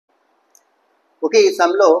Okay, ఈ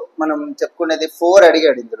సమ్లో మనం చెప్పుకునేది 4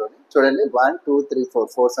 అడిగాడు. ఇందులోని చూడండి 1 2 3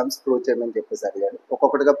 4 సమ్స్ ప్రూవ్ చేయమని చెప్పేసి అడిగాడు.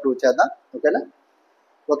 ఒక్కొక్కటిగా ప్రూవ్ చేద్దాం. ఓకేనా?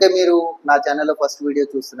 ఓకే, మీరు నా ఛానల్లో ఫస్ట్ వీడియో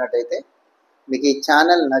చూస్తున్నట్టయితే మీకు ఈ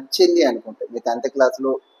ఛానల్ నచ్చింది అనుకుంటే, మీ 10th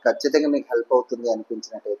క్లాస్లో ఖచ్చితంగా మీకు హెల్ప్ అవుతుంది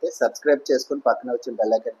అనిపించినట్టయితే సబ్స్క్రైబ్ చేసుకుని పక్కన వచ్చిన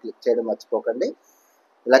బెల్ ఐకాన్ క్లిక్ చేయడం మర్చిపోకండి.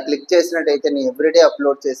 ఇలా క్లిక్ చేసినట్టయితే నేను ఎవ్రీడే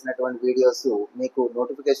అప్లోడ్ చేసినటువంటి వీడియోస్ మీకు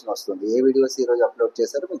నోటిఫికేషన్ వస్తుంది. ఏ వీడియోస్ ఈరోజు అప్లోడ్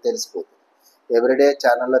చేశారో మీకు తెలిసిపోతుంది. ఎవ్రీడే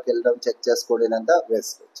ఛానల్లోకి వెళ్ళడం చెక్ చేసుకోవడంతా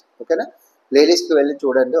వేస్ట్. ఓకేనా? ప్లేలిస్ట్కి వెళ్ళి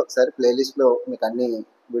చూడండి ఒకసారి. ప్లేలిస్ట్లో మీకు అన్ని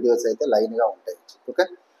వీడియోస్ అయితే లైన్గా ఉంటాయి. ఓకే,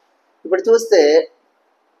 ఇప్పుడు చూస్తే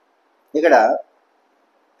ఇక్కడ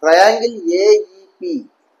triangle ఏఈపి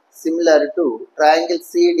similar to triangle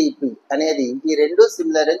CDP అనేది ఈ రెండు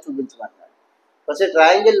సిమిలర్ అని చూపించమంటారు. First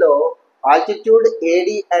ట్రయాంగిల్లో altitude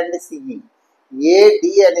AD and CE,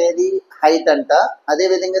 AD అనేది హైట్ అంట,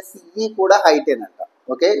 అదేవిధంగా సిఈ కూడా హైట్ ఏనంట.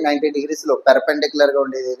 ఓకే, 90 degreesలో పెర్పెండిక్యులర్గా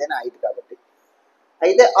ఉండేది ఏదైనా హైట్ కాబట్టి.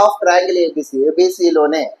 అయితే ఆఫ్ ట్రయాంగిల్ ఏబిసి,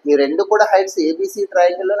 ఏబిసిలోనే ఈ రెండు కూడా హైట్స్. ఏబిసి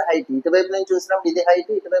ట్రయాంగిల్లోనే హైట్, ఇటువైపు నుంచి చూసినప్పుడు ఇది హైట్,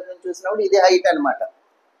 ఇటువైపు నుంచి చూసినప్పుడు ఇది హైట్ అనమాట.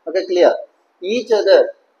 Okay, clear. Each other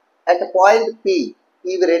at point P,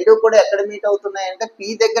 ఇవి రెండు కూడా ఎక్కడ మీట్ అవుతున్నాయంటే పి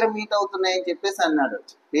దగ్గర మీట్ అవుతున్నాయని చెప్పేసి అన్నాడు.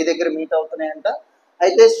 పి దగ్గర మీట్ అవుతున్నాయంట.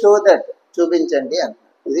 అయితే షో దట్, చూపించండి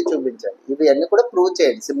అంటున్నాడు. ఇది చూపించండి, ఇవి అన్ని కూడా ప్రూవ్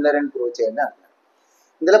చేయండి, సిమిలర్ అని ప్రూవ్ చేయండి అంటున్నాడు.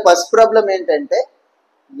 ఇందులో ఫస్ట్ ప్రాబ్లం ఏంటంటే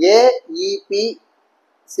ఏఈపి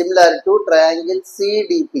సిమిలర్ టు ట్రయాంగిల్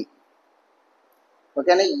సిడిపి.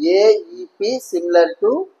 ఓకేనా? ఏఈపి సిమిలర్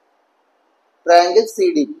టు ట్రయాంగిల్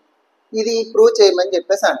సిడిపి, ఇది ప్రూవ్ చేయమని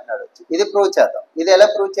చెప్పేసి అంటున్నాడు. ఇది ప్రూవ్ చేద్దాం. ఇది ఎలా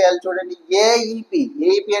ప్రూవ్ చేయాలి చూడండి. ఏఈపి,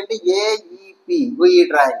 ఏఈపి అంటే ఏఈపి ఈ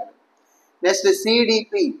ట్రయాంగిల్. నెక్స్ట్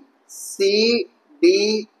సిడిపి,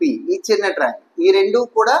 సిడిపి ఈ చిన్న ట్రయాంగిల్. ఈ రెండు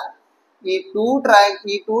కూడా ఈ టూ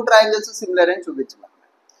ట్రయాంగిల్స్ సిమిలర్ అని చూపించమన్నారు.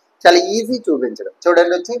 చాలా ఈజీ చూపించడం.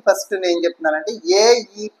 చూడండి వచ్చి ఫస్ట్ నేను చెప్తున్నానంటే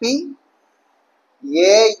ఏఈపి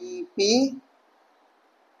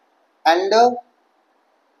అండ్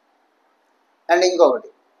ఇంకొకటి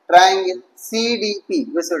ట్రయాంగిల్ సిడిపి.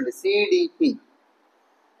 చూడండి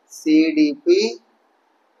సిడిపి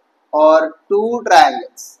ఆర్ టూ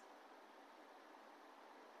ట్రయాంగిల్స్.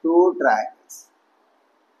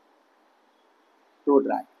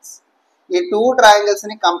 ఈ టూ ట్రయాంగిల్స్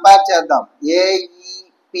ని కంపేర్ చేద్దాం.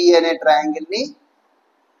 ఏఈపి అనే ట్రయాంగిల్ ని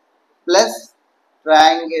ప్లస్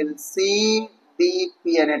ట్రయాంగిల్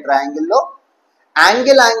సిడిపి అనే ట్రయాంగిల్ లో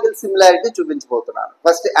యాంగిల్ సిమిలారిటీ చూపించబోతున్నాను.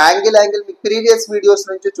 ఫస్ట్ యాంగిల్ మీకు ప్రీవియస్ వీడియోస్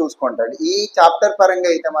నుంచి చూసుకుంటాడు. ఈ చాప్టర్ పరంగా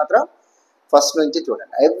అయితే మాత్రం ఫస్ట్ నుంచి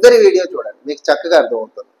చూడండి, ఎవ్రీ వీడియో చూడండి, మీకు చక్కగా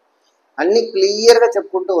అర్థమవుతుంది. అన్ని క్లియర్గా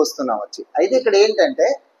చెప్పుకుంటూ వస్తున్నాం వచ్చి. అయితే ఇక్కడ ఏంటంటే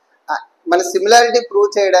మన సిమిలారిటీ ప్రూవ్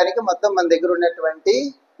చేయడానికి మొత్తం మన దగ్గర ఉన్నటువంటి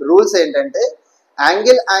రూల్స్ ఏంటంటే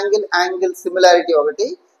యాంగిల్ సిమిలారిటీ ఒకటి,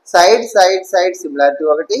 సైడ్ సిమిలారిటీ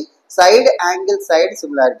ఒకటి, సైడ్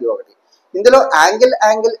సిమిలారిటీ ఒకటి. ఇందులో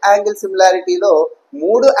యాంగిల్ సిమిలారిటీలో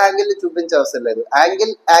 3 యాంగిల్ చూపించవసరం లేదు.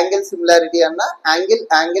 యాంగిల్ సిమిలారిటీ అన్న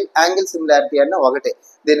యాంగిల్ సిమిలారిటీ అన్న ఒకటే.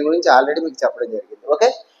 దీని గురించి ఆల్రెడీ మీకు చెప్పడం జరిగింది. ఓకే,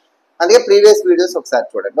 అందుకే ప్రీవియస్ వీడియోస్ ఒకసారి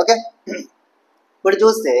చూడండి. ఓకే, ఇప్పుడు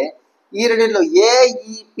చూస్తే ఈ రెండింటిలో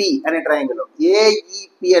ఏఈపి అనే ట్రయాంగిల్లో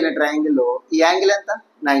ఈ యాంగిల్ ఎంత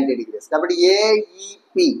 90 degrees. కాబట్టి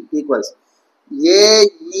ఏఈపి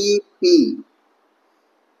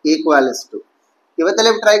ఈక్వల్స్ టు యువతల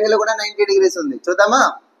ట్రయాంగిల్ కూడా 90 degrees ఉంది. చూద్దామా?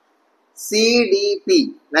 CDP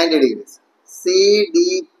 90 degrees,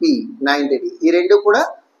 CDP 90 degrees. ఈ రెండు కూడా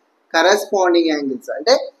కరెస్పాండింగ్ యాంగిల్స్,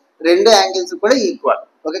 అంటే రెండు యాంగిల్స్ కూడా ఈక్వల్.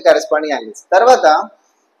 Okay, corresponding angles. తర్వాత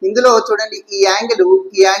ఇందులో చూడండి ఈ యాంగిల్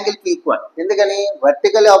కి ఈక్వల్. ఎందుకని?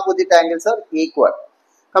 Vertical opposite angles are equal.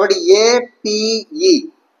 కాబట్టి ఏపిఈ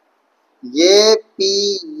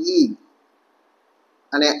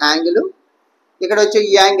అనే యాంగిల్ ఇక్కడ వచ్చే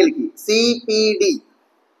ఈ యాంగిల్కి సిపిడి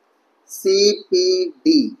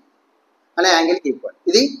అనే యాంగిల్కి ఈక్వల్.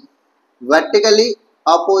 ఇది వర్టికలీ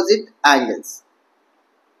ఆపోజిట్ యాంగిల్స్.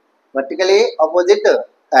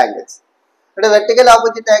 అంటే vertical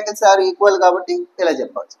opposite angles are equal కాబట్టి ఇలా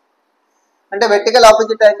చెప్పవచ్చు. అంటే వెర్టికల్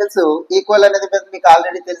ఆపోజిట్ యాంగిల్స్ ఈక్వల్ అనేది మీకు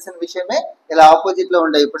ఆల్రెడీ తెలిసిన విషయమే. ఇలా ఆపోజిట్ లో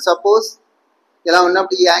ఉంటాయి. ఇప్పుడు సపోజ్ ఇలా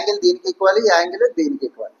ఉన్నప్పుడు ఈ యాంగిల్ దీనికి ఈక్వల్, ఈ యాంగిల్ దీనికి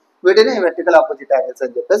ఈక్వల్. వీటిని వెర్టికల్ ఆపోజిట్ యాంగిల్స్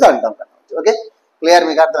అని చెప్పేసి అంటాం కదా. ఓకే, క్లియర్,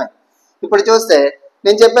 మీకు అర్థమైంది. ఇప్పుడు చూస్తే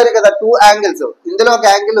నేను చెప్పాను కదా 2 యాంగిల్స్. ఇందులో ఒక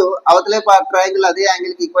యాంగిల్ అవతలేపు ట్రయాంగిల్ అదే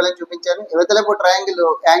యాంగిల్ కి ఈక్వల్ అని చూపించాను. యువతలేపు యాంగిల్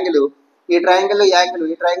ఈ ట్రయాంగిల్ ఈ యాంగిల్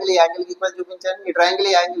కి ఈక్వల్ చూపించాను. ఈ ట్రయాంగిల్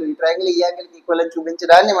ఈ యాంగిల్ కి ఈక్వల్ అని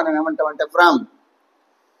చూపించడాన్ని మనం ఏమంటామంటే ఫ్రమ్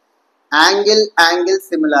యాంగిల్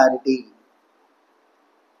సిమిలారిటీ.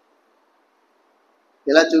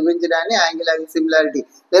 ఇలా చూపించడాన్ని యాంగిల్ సిమిలారిటీ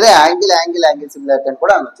లేదా యాంగిల్ సిమిలారిటీ అని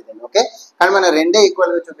కూడా అనొచ్చు. ఓకే, కానీ మనం రెండే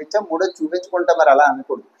ఈక్వల్ గా చూపించాం, మూడో చూపించుకుంటాం. మరి అలా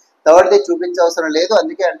అనకూడదు. థర్డ్ది చూపించవసరం లేదు,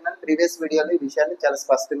 అందుకే అంటున్నాను ప్రీవియస్ వీడియోలో ఈ విషయాన్ని చాలా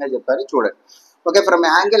స్పష్టంగా చెప్పాను, చూడండి. ఓకే, ఫ్రమ్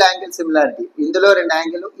యాంగిల్ సిమిలారిటీ, ఇందులో రెండు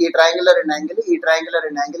యాంగిల్, ఈ ట్రయాంగిల్లో రెండు యాంగిల్, ఈ ట్రయాంగిల్లో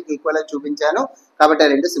రెండు యాంగిల్కి ఈక్వల్ అని చూపించాను కాబట్టి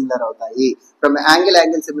రెండు సిమిలర్ అవుతాయి. ఫ్రమ్ యాంగిల్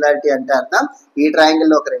సిమిలారిటీ అంటే అర్థం ఈ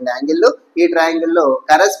ట్రయాంగిల్లో ఒక రెండు యాంగిల్, ఈ ట్రయాంగిల్లో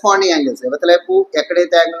కరెస్పాండింగ్ యాంగిల్స్, అవతలైపు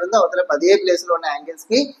ఎక్కడైతే యాంగిల్ ఉందో అవతలైపు అదే ప్లేస్లో ఉన్న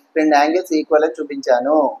యాంగిల్స్కి రెండు యాంగిల్స్ ఈక్వల్ అని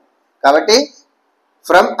చూపించాను. కాబట్టి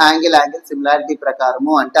ఫ్రమ్ యాంగిల్ సిమిలారిటీ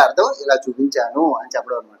ప్రకారము అంటే అర్థం ఇలా చూపించాను అని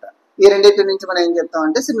చెప్పడం అనమాట. ఈ రెండింటి నుంచి మనం ఏం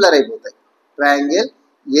చెప్తామంటే సిమిలర్ అయిపోతాయి. Triangle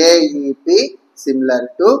ఏఈపి similar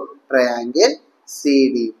to triangle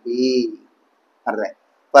CDP. అర్థం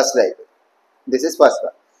ఫస్ట్ అయిపోయింది. This is first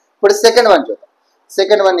one. ఇప్పుడు సెకండ్ వన్ చూద్దాం.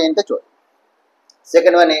 సెకండ్ వన్ ఏంటో చూద్దాం.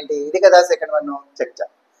 సెకండ్ వన్ ఏంటి, ఇది కదా సెకండ్ వన్, చెక్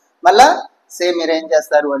చేద్దాం. మళ్ళా సేమ్ మీరు ఏం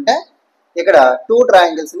చేస్తారు అంటే ఇక్కడ టూ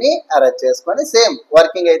ట్రయాంగిల్స్ ని అరేంజ్ చేసుకొని సేమ్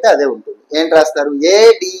వర్కింగ్ అయితే అదే ఉంటుంది. ఏంటి రాస్తారు,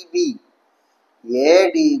 ADB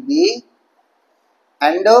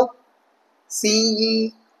and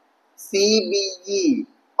CBE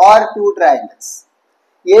are two triangles.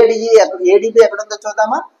 ADB ఎక్కడ ఉందో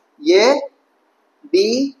చూద్దామా,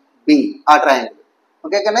 ఏడిబి ఆ ట్రయాంగిల్.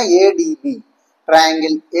 ఓకే కన్నా, ఏడిబి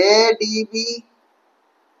ట్రయాంగిల్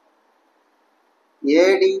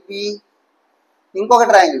ఏడిబి ఇంకొక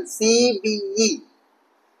ట్రయాంగిల్ సిబిఈ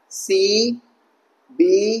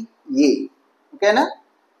ఓకేనా,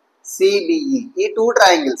 సిబిఈ ఈ టూ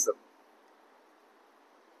ట్రయాంగిల్స్,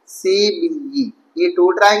 సిబిఈ ఈ టూ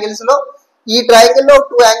ట్రయాంగిల్స్ లో ఈ ట్రయాంగిల్ లో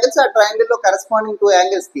టూ యాంగిల్స్, ఆ ట్రయాంగిల్ లో కరెస్పాండింగ్ టూ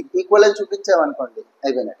యాంగిల్స్ కి ఈక్వల్ అని చూపించామనుకోండి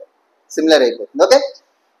అయిపోయినట్టు, సిమిలర్ అయిపోతుంది. ఓకే,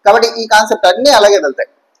 కాబట్టి ఈ కాన్సెప్ట్ అన్ని అలాగే వెళ్తాయి.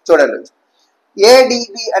 చూడండి,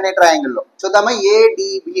 ఏడిబి అనే ట్రయాంగిల్ లో చూద్దామా,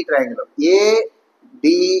 ఏడిబి ట్రయాంగిల్ లో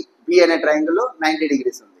ఏడిబి అనే ట్రయాంగిల్ లో 90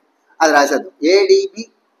 degrees ఉంది, అది రాసేద్దాం. ఏడిబి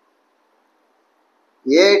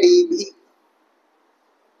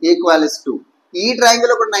ఈక్వల్స్ టు ఈ ట్రయాంగిల్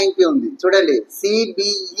లో కూడా 90 ఉంది చూడండి.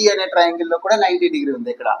 సిబిఈ అనే ట్రయాంగిల్ లో కూడా 90 degree ఉంది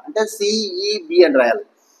ఇక్కడ, అంటే సిఈబి అని రాయాలి.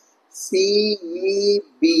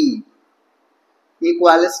 సిఈబి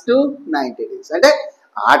ఈక్వల్స్ టు 90 degrees, అంటే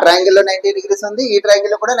ఆ ట్రయాంగిల్ లో 90 degrees ఉంది, ఈ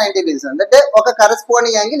ట్రయాంగిల్ లో కూడా 90 degrees ఉంది, అంటే ఒక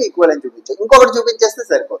కరెస్పాండింగ్ యాంగిల్ ఈక్వల్ అని చూపించాం. ఇంకొకటి చూపించేస్తే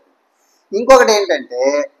సరిపోతుంది. ఇంకొకటి ఏంటంటే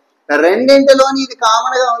రెండింటిలోని ఇది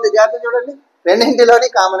కామన్ గా ఉంది, జాగ్రత్త చూడండి, రెండింటిలోని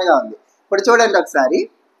కామన్ గా ఉంది. ఇప్పుడు చూడండి ఒకసారి,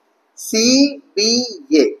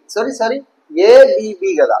 సిబిఏ సారీ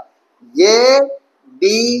ఏడిబి కదా,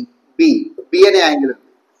 ఏడిబి బి అనే యాంగిల్ ఉంది.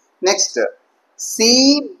 నెక్స్ట్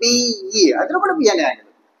సిబిఈ అందులో కూడా బి అనే యాంగిల్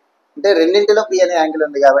ఉంది, అంటే రెండింటిలో బి అనే యాంగిల్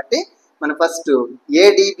ఉంది కాబట్టి మనం ఫస్ట్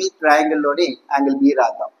ఏడిబి ట్రయాంగిల్ లోని యాంగిల్ బి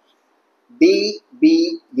రాద్దాం.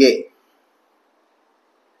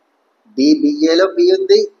 డిబిఏలో బి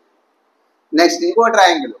ఉంది. నెక్స్ట్ ఇంకో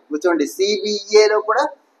ట్రయాంగిల్ కూర్చోండి, సిబిఏలో కూడా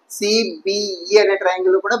సిబిఈ అనే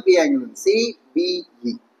ట్రయాంగిల్ కూడా బి యాంగిల్ ఉంది.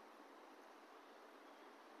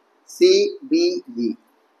 సిబిఈ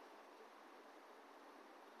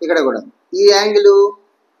ఇక్కడ కూడా ఈ యాంగిల్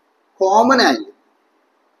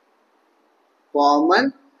కామన్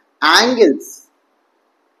యాంగిల్స్,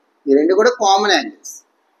 ఈ రెండు కూడా కామన్ యాంగిల్స్.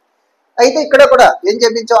 అయితే ఇక్కడ కూడా ఏం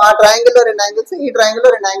చెప్పించాం, ఆ ట్రయాంగిల్ లో రెండు యాంగిల్స్, ఈ ట్రయాంగిల్ లో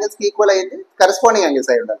రెండు యాంగిల్స్ కి ఈక్వల్ అయింది, కరెస్పాండింగ్ యాంగిల్స్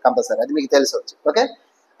అయి ఉండాలి కంపల్సరీ, అది మీకు తెలిసొచ్చు. ఓకే,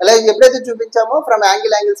 అలాగే ఎప్పుడైతే చూపించామో ఫ్రమ్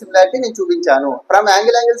యాంగిల్ సిమిలారిటీ నేను చూపించాను. ఫ్రమ్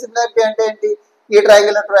యాంగిల్ సిమిలారిటీ అంటే ఏంటి, ఈ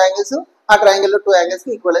ట్రయాంగిల్ లో టూ యాంగిల్స్, ఆ ట్రయాంగిల్ లో టూ యాంగిల్స్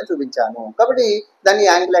కి ఈక్వల్ అని చూపించాను, కాబట్టి దాన్ని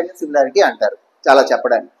యాంగిల్ సిమిలారిటీ అంటారు. చాలా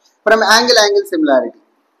చెప్పడానికి from angle similarity,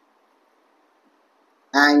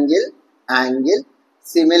 angle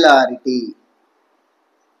similarity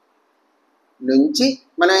నుంచి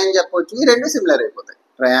మనం ఏం చెప్పవచ్చు, ఈ రెండు సిమిలర్ అయిపోతాయి.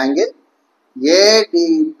 Triangle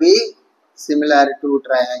ADB similar to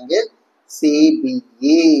triangle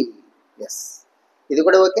CBE. Yes, ఇది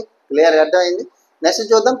కూడా ఓకే, క్లియర్ అర్థమైంది. నెక్స్ట్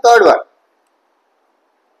చూద్దాం థర్డ్ వన్.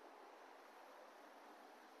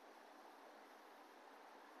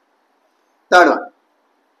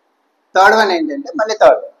 థర్డ్ వన్ ఏంటంటే మళ్ళీ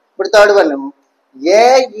థర్డ్ వన్. ఇప్పుడు థర్డ్ వన్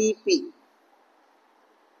ఏఈపి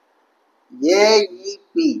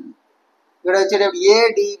ఇక్కడ వచ్చేటప్పుడు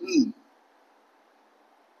ఏడిబి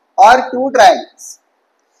ఆర్ టూ ట్రయాంగిల్స్.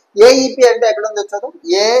 ఏఈపి అంటే ఎక్కడ ఉందో చూద్దాం,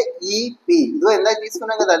 ఏఈపి ఇదిగో ఇందాక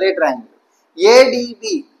తీసుకున్నాం కదా అదే ట్రయాంగిల్.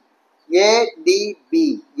 ఏడిబి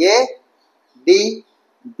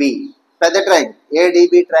పెద్ద ట్రయాంగిల్,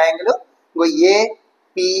 ఏడిబి ట్రయాంగిల్ ఇంకో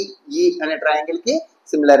ఏపిఈ అనే ట్రయాంగిల్ కి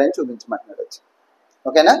సిమిలర్ అని చూపించమంటున్నాడు.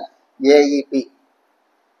 ఓకేనా, ఏఈపి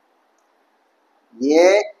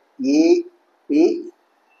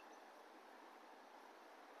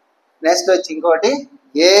నెక్స్ట్ వచ్చి ఇంకోటి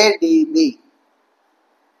ఏడిబి.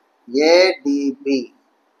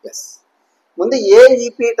 ఎస్, ముందు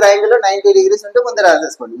ఏఈపి ట్రయాంగిల్ లో 90 degrees ఉంటే ముందు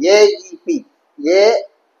రాసేసుకోండి. ఏఈపి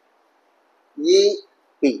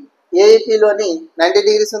ఏఈపిలోని 90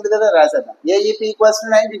 డిగ్రీస్ ఉంది కదా, రాసేద్దాం. ఏఈపి ఈక్వల్స్ టు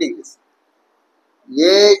 90 డిగ్రీస్.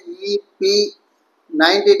 ఏఈపి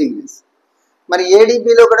 90 డిగ్రీస్. మరి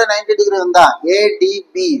ఏడిబిలో కూడా 90 డిగ్రీ ఉందా?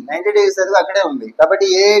 ఏడిబి 90 డిగ్రీస్ అది అక్కడే ఉంది కాబట్టి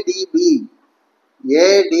ఏడిబి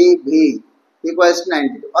ఈక్వల్స్ టు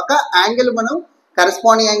 90. ఒక యాంగిల్ మనం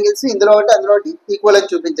కరెస్పాండింగ్ యాంగిల్స్ ఇందులో ఒకటి అందులో ఒకటి ఈక్వల్ అని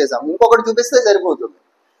చూపించేసాం. ఇంకొకటి చూపిస్తే సరిపోతుంది.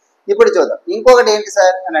 ఇప్పుడు చూద్దాం ఇంకొకటి ఏంటి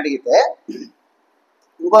సార్ అని అడిగితే,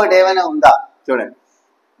 ఇంకొకటి ఏమైనా ఉందా చూడండి.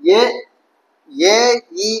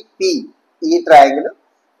 ఏఈపి ఈ ట్రయాంగిల్.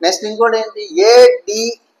 నెక్స్ట్ ఇంకోటి ఏంటి? ఏడిబి.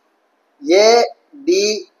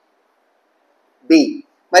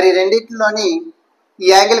 మరి రెండింటిలోని ఈ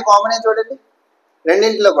యాంగిల్ కామనే చూడండి.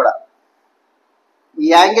 రెండింటిలో కూడా ఈ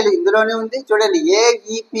యాంగిల్ ఇందులోనే ఉంది చూడండి.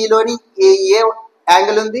 ఏఈపిలోని ఏ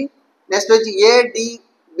యాంగిల్ ఉంది. నెక్స్ట్ వచ్చి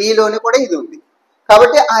ఏడిబిలోని కూడా ఇది ఉంది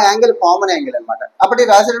కాబట్టి ఆ యాంగిల్ కామన్ యాంగిల్ అనమాట. అప్పటి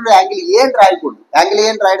రాసేటప్పుడు యాంగిల్ ఏ అని రాయకూడదు. యాంగిల్ ఏ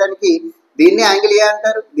అని రాయడానికి దీన్ని యాంగిల్ ఏ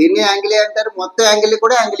అంటారు, దీన్ని యాంగిల్ ఏ అంటారు, మొత్తం యాంగిల్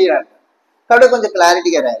కూడా యాంగిల్ ఏ అంటారు. కాబట్టి కొంచెం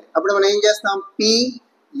క్లారిటీగా రాయాలి. అప్పుడు మనం ఏం చేస్తాం?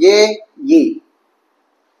 పిఏఈ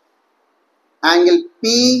యాంగిల్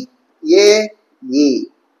పిఏఈ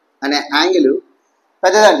అనే యాంగిల్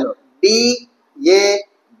పెద్ద దాంట్లో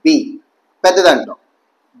డిఏబి, పెద్ద దాంట్లో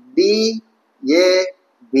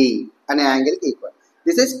డిఏబి అనే యాంగిల్కి equal.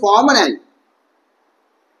 This is common angle.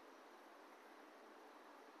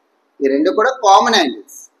 ఈ రెండు కూడా కామన్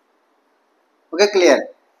యాంగిల్స్. Okay, clear.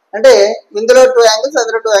 అంటే ఇందులో 2 యాంగిల్స్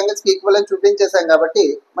అందులో 2 యాంగిల్స్కి ఈక్వల్ అని చూపించేసాం కాబట్టి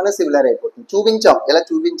మనం సిమిలర్ అయిపోతుంది. చూపించాం, ఎలా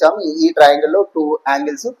చూపించాము? ఈ ట్రయాంగిల్లో 2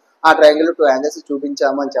 యాంగిల్స్, ఆ ట్రయాంగిల్లో 2 యాంగిల్స్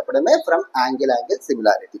చూపించాము అని చెప్పడమే from angle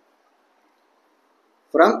similarity.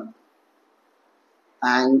 From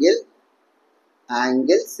angle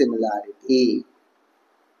similarity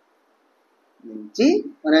నుంచి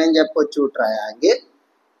మనం ఏం చెప్పొచ్చు? Triangle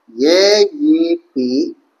ఏఈపి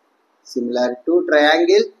similar to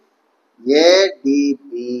triangle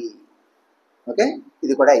ADB. Okay,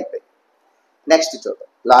 ఇది కూడా అయిపోయింది. నెక్స్ట్ చూద్దాం,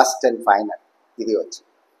 లాస్ట్ అండ్ ఫైనల్ ఇది వచ్చి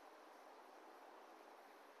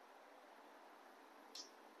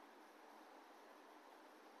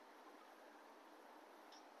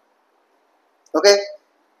okay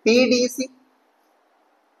PDC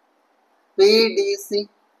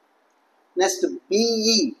next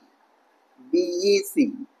BEC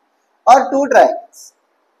are 2 triangles.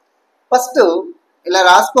 First ఇలా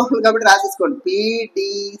రాసుకోవాలి కాబట్టి రాసేసుకోండి.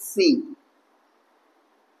 PDC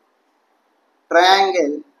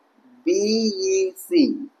triangle BEC.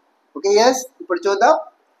 Okay, yes. ఇప్పుడు చూద్దాం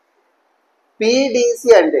పిడిసి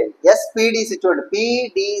అంటే ఎస్ పిడిసి చూడండి.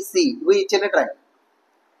 పిడిసి ఇవి ఇచ్చిన ట్రయాంగిల్.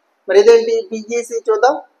 మరి ఇదేంటి? బిఈసి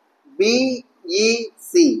చూద్దాం.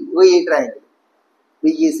 బిఈసి ఇవి ఈ ట్రయాంగిల్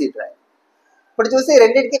బిఈసి ట్రయాంగిల్. ఇప్పుడు చూసి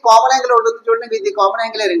రెండింటికి కామన్ యాంగిల్ ఉంటుంది చూడండి. ఇది కామన్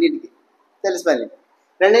యాంగిల్ రెండింటికి తెలిసిపోయింది.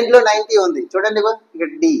 రెండింటిలో 90 ఉంది చూడండి. ఇక్కడ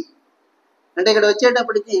డి అంటే ఇక్కడ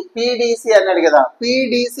వచ్చేటప్పటికి పిడిసి అన్నాడు కదా.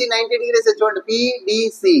 పిడిసి 90 డిగ్రీస్ చూడండి.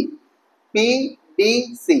 PDC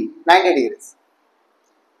 90 degrees.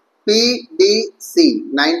 PDC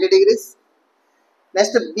 90 degrees.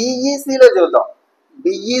 Next బిఈసిలో చూద్దాం.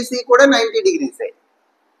 బిఈసి కూడా 90 డిగ్రీస్.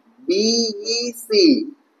 బిఈసి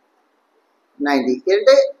 90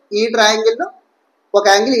 అంటే ఈ ట్రయాంగిల్లో ఒక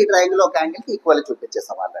యాంగిల్, ఈ ట్రయాంగిల్ ఒక యాంగిల్కి ఈక్వల్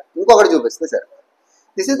చూపించేస్తాం అన్నమాట. ఇంకొకటి చూపిస్తే సరే.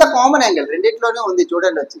 This is the common angle. రెండింటిలోనే ఉంది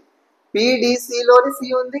చూడండి. వచ్చి పిడిసిలోని సి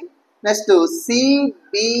ఉంది. నెక్స్ట్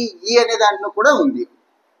సిబిఈ అనే దాంట్లో కూడా ఉంది,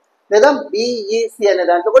 లేదా బిఈసి అనే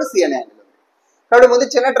దాంట్లో కూడా సి అనే యాంగిల్ ఉంది. కాబట్టి ముందు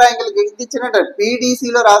చిన్న ట్రయాంగిల్ ఇది చిన్న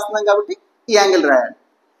పిడిసిలో రాస్తున్నాం కాబట్టి ఈ యాంగిల్ రాయాలి.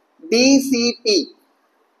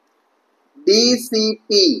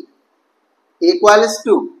 డిసిపి ఈక్వల్స్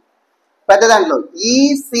టు పెద్ద దాంట్లో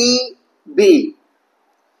ఈసిబి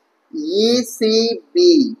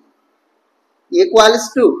ఈక్వల్స్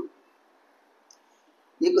టు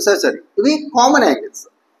సారీ ఇవి కామన్ యాంగిల్స్.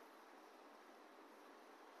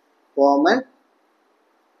 కామన్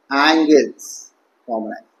యాంగిల్స్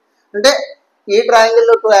అంటే ఈ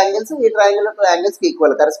ట్రయాంగిల్లో 2 యాంగిల్స్, ఈ ట్రయాంగిల్లో 2 యాంగిల్స్కి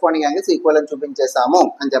ఈక్వల్, కరెస్పాండింగ్ యాంగిల్స్ ఈక్వల్ అని చూపించేసాము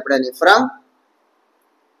అని చెప్పడానికి ఫ్రమ్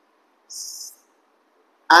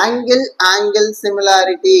యాంగిల్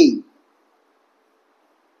సిమిలారిటీ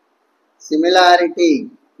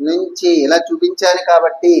నుంచి ఇలా చూపించాను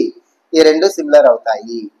కాబట్టి ఈ రెండు సిమిలర్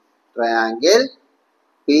అవుతాయి. Triangle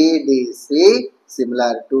PDC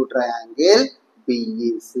similar to triangle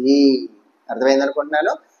BEC. అర్థమైంది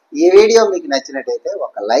అనుకుంటున్నాను. ఈ వీడియో మీకు నచ్చినట్టయితే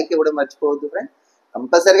ఒక లైక్ ఇవ్వడం మర్చిపోవద్దు ఫ్రెండ్.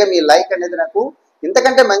 కంపల్సరిగా మీ లైక్ అనేది నాకు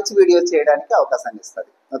ఇంతకంటే మంచి వీడియోస్ చేయడానికి అవకాశాన్ని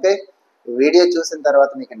ఇస్తుంది. ఓకే, వీడియో చూసిన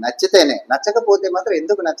తర్వాత మీకు నచ్చితేనే, నచ్చకపోతే మాత్రం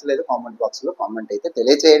ఎందుకు నచ్చలేదు కామెంట్ బాక్స్లో కామెంట్ అయితే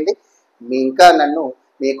తెలియచేయండి. ఇంకా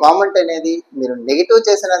మీ కామెంట్ అనేది మీరు నెగిటివ్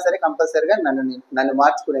చేసినా సరే కంపల్సరిగా నన్ను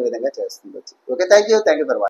మార్చుకునే విధంగా చేస్తుంది. Okay, thank you for watching.